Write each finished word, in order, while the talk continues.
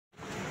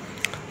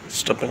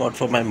Stepping out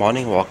for my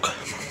morning walk.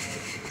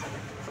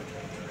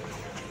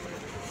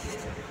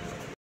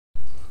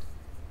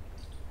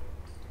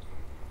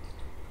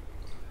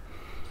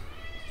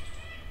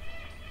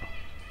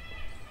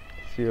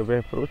 So we're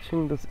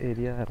approaching this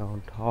area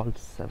around Hall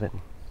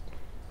 7.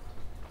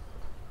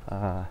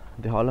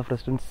 The Hall of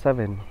Residence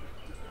 7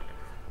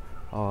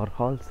 or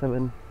Hall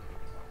 7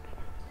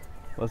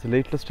 was the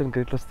latest and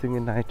greatest thing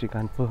in IIT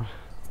Kanpur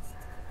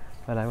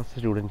while I was a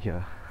student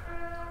here.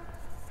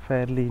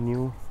 Fairly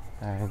new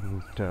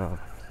and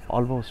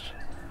almost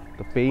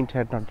the paint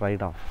had not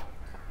dried off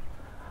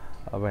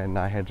when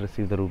I had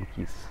received the room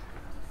keys.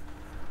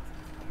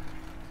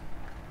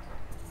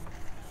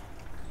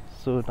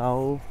 So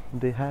now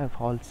they have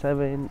Hall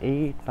 7,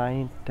 8,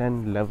 9,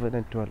 10, 11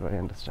 and 12, I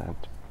understand.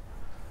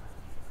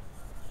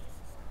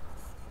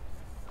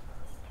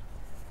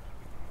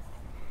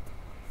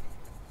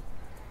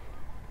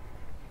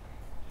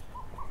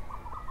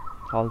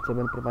 Hall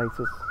 7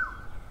 premises,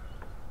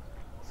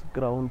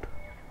 ground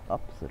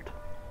opposite.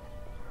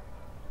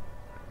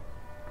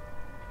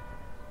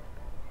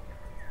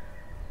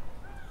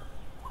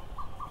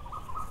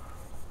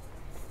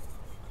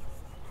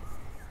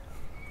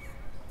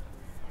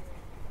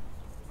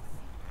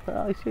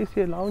 I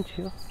see a lounge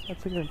here.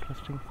 That's again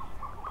interesting.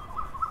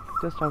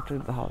 Just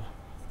outside the hall.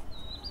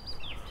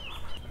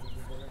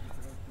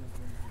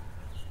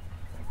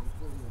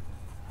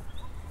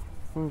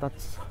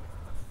 That's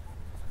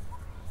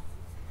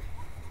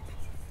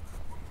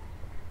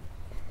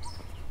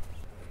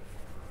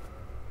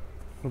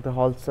the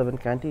Hall 7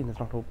 canteen is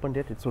not opened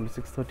yet. It's only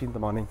 6:30 in the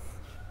morning.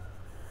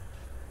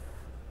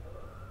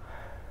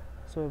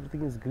 So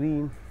everything is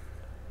green.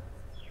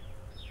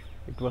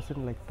 It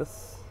wasn't like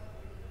this.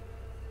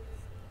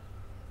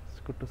 It's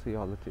good to see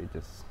all the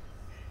changes.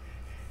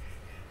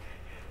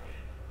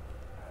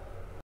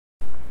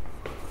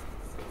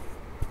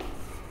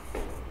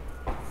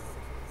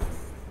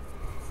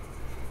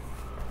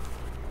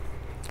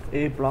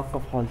 A block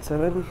of Hall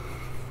 7.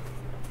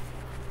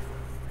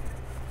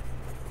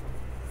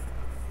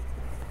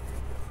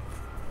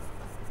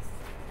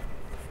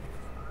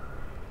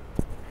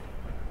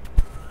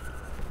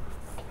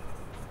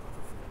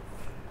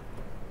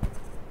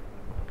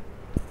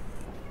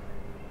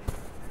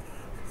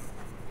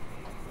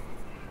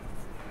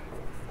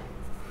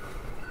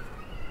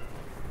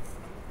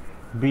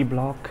 B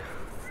block.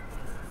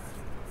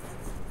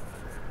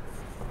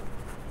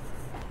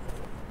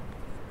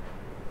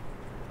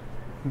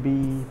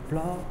 B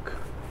block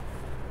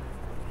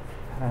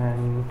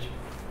and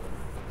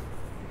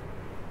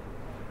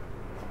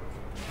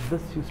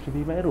this used to be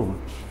my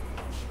room,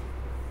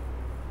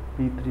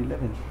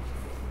 B311.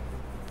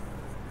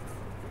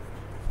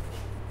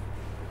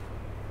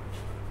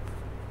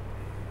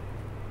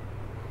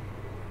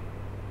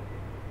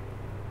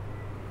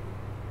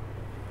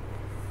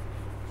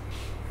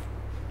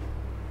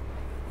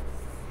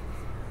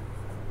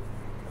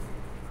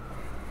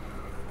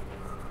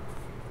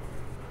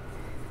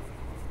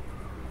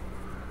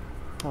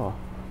 Oh,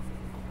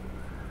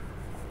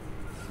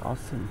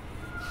 awesome.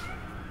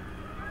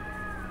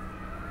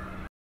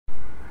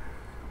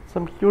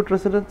 Some cute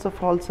residents of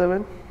Hall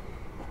 7.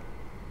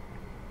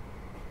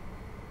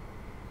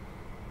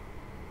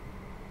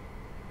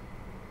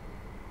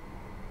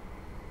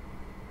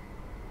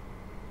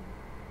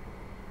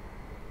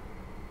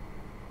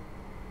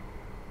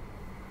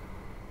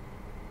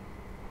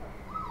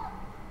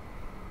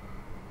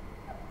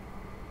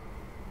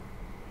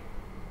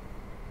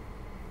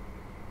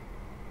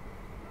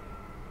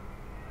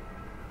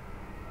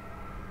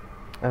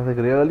 I think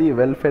really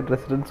well-fed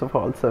residents of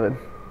Hall 7.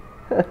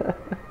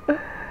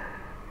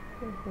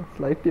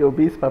 Slightly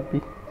obese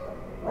puppy.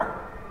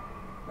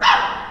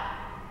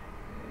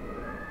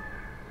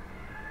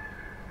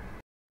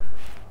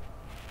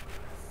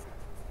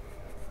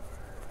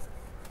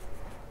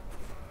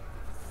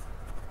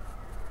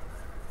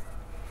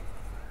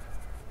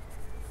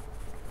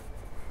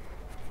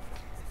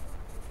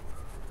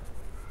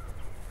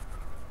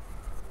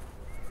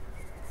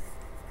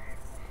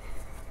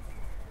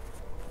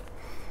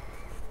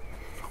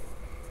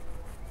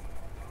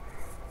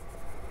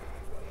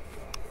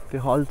 The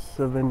Hall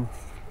 7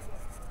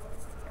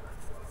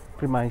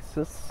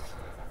 premises.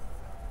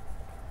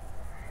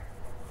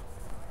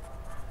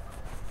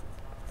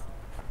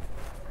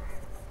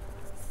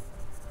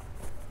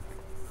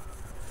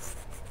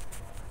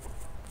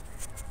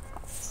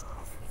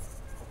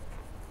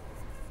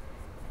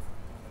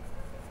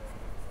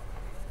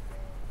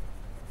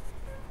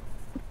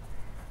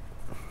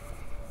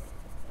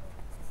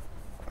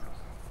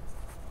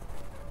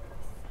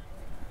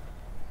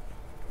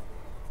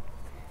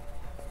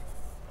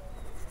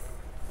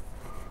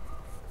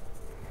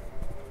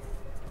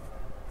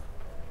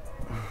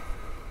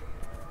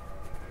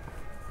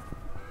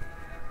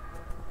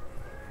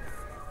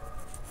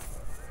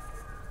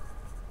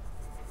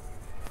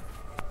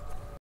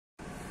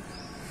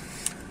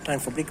 Time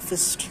for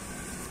breakfast.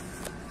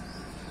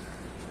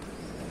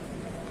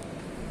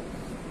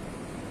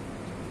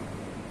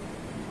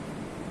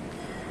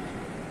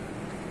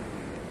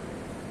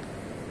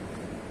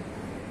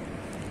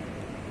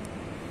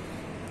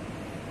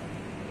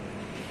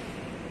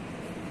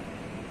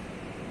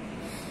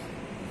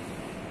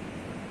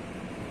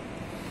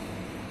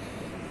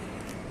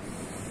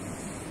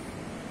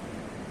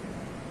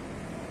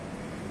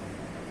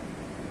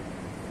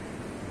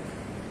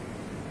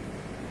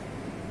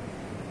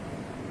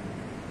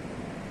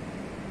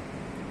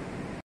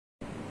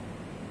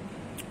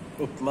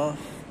 Upma,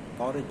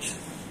 porridge,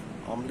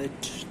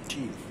 omelette,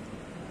 tea,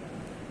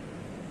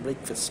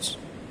 breakfast.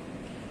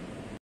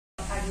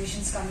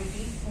 Admissions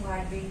committee who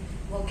had been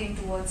working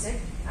towards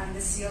it, and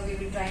this year we've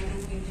been trying to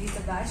increase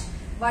the batch.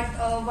 But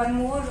one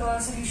more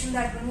suggestion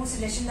that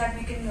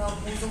we can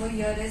pose over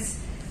here is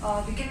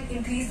we can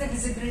increase the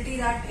visibility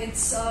that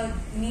it's a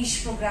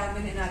niche program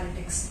in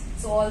analytics.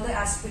 So all the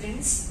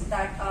aspirants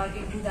that are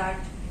into that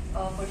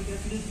particular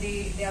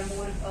field, they are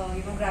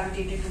more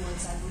gravitated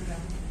towards that program.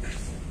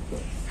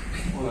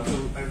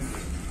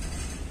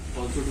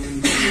 Also to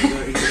increase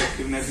the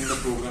interactiveness in the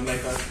program,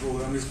 like our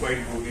program is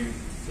quite boring.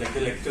 Like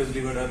the lectures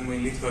delivered are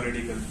mainly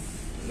theoretical,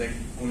 like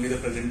only the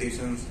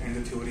presentations and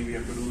the theory we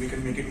have to do. We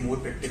can make it more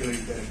practical and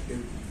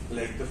interactive,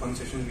 like the fun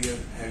sessions we are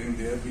having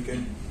there. We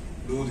can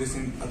do this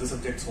in other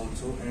subjects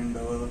also, and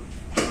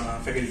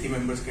faculty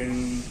members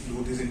can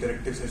do these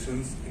interactive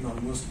sessions in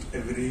almost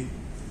every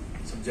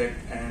subject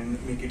and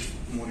make it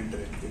more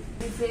interactive.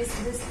 We face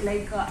this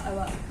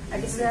I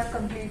think we have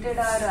completed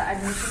our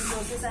admission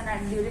process,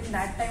 and during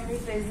that time we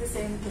face the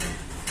same thing,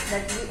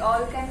 that we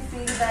all can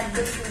feel that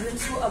the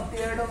students who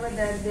appeared over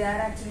there, they are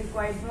actually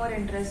quite more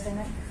interested.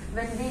 And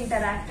when we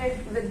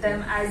interacted with them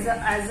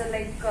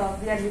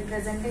we are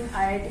representing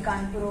IIT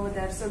Kanpur over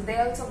there, so they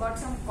also got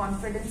some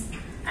confidence,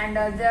 and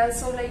they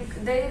also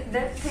they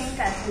think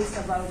at least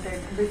about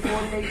it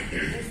before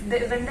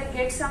when they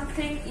get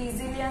something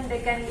easily and they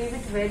can leave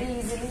it very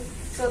easily,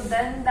 so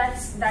then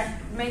that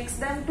makes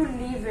them to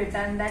leave it,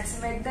 and that's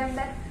make them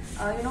that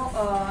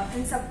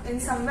in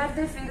somewhere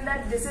they feel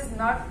that this is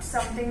not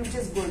something which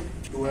is good.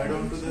 To add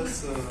on to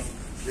this,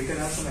 we can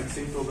have some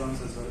exchange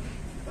programs as well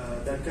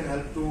that can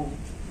help to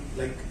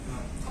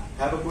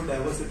have a good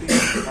diversity,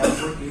 have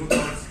good new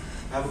thoughts,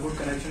 have a good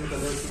connection with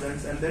other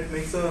students, and that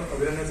makes a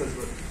awareness as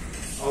well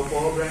of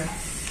our brand,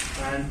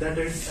 and that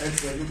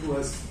adds value to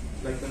us,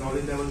 like the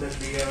knowledge level that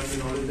we have and the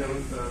knowledge level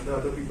the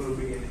other people will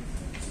be gaining.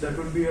 So that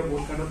would be a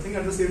both kind of thing.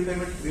 At the same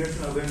time, it creates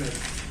an awareness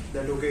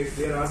that okay,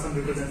 there are some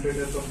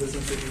representatives of this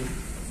institute,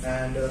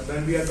 and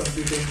when we are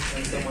competing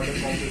in some other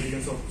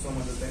competitions of some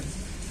other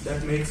things,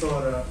 that makes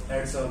or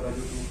adds our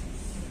value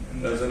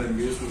to. As an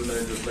MBA student, I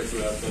would just like to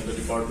add that the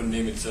department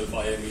name itself,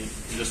 IME,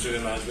 Industrial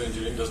and Management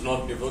Engineering, does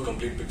not give a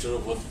complete picture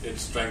of what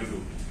it's trying to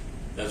do.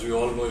 As we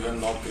all know, if I'm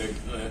not correct,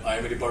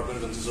 IME department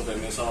consists of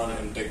MSR,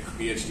 M.Tech,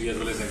 PhD as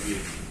well as MBA.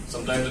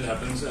 Sometimes it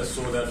happens as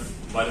so that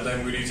by the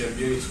time we reach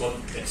MBA, it's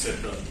called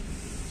etc.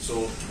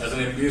 So as an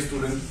MBA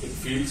student, it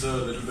feels a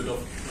little bit of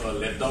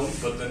letdown,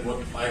 but then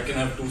what I can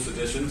have two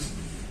suggestions,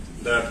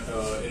 that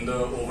in the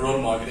overall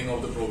marketing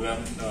of the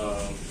program,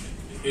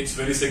 it's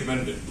very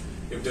segmented.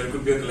 If there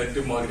could be a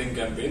collective marketing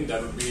campaign,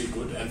 that would be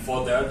good. And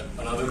for that,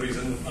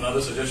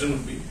 another suggestion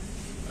would be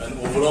an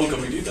overall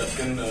committee that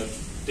can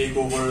take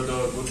over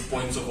the good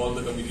points of all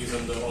the committees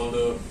and all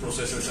the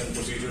processes and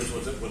procedures,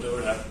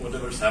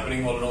 whatever is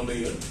happening all around the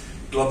year,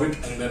 club it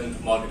and then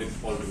market it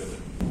all together.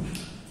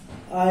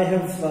 I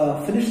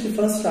have finished the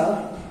first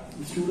hour.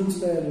 The students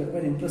were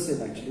very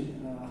impressive actually.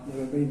 They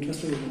were very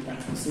interested in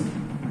practicing.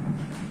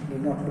 They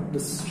did not look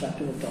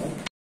distracted at all.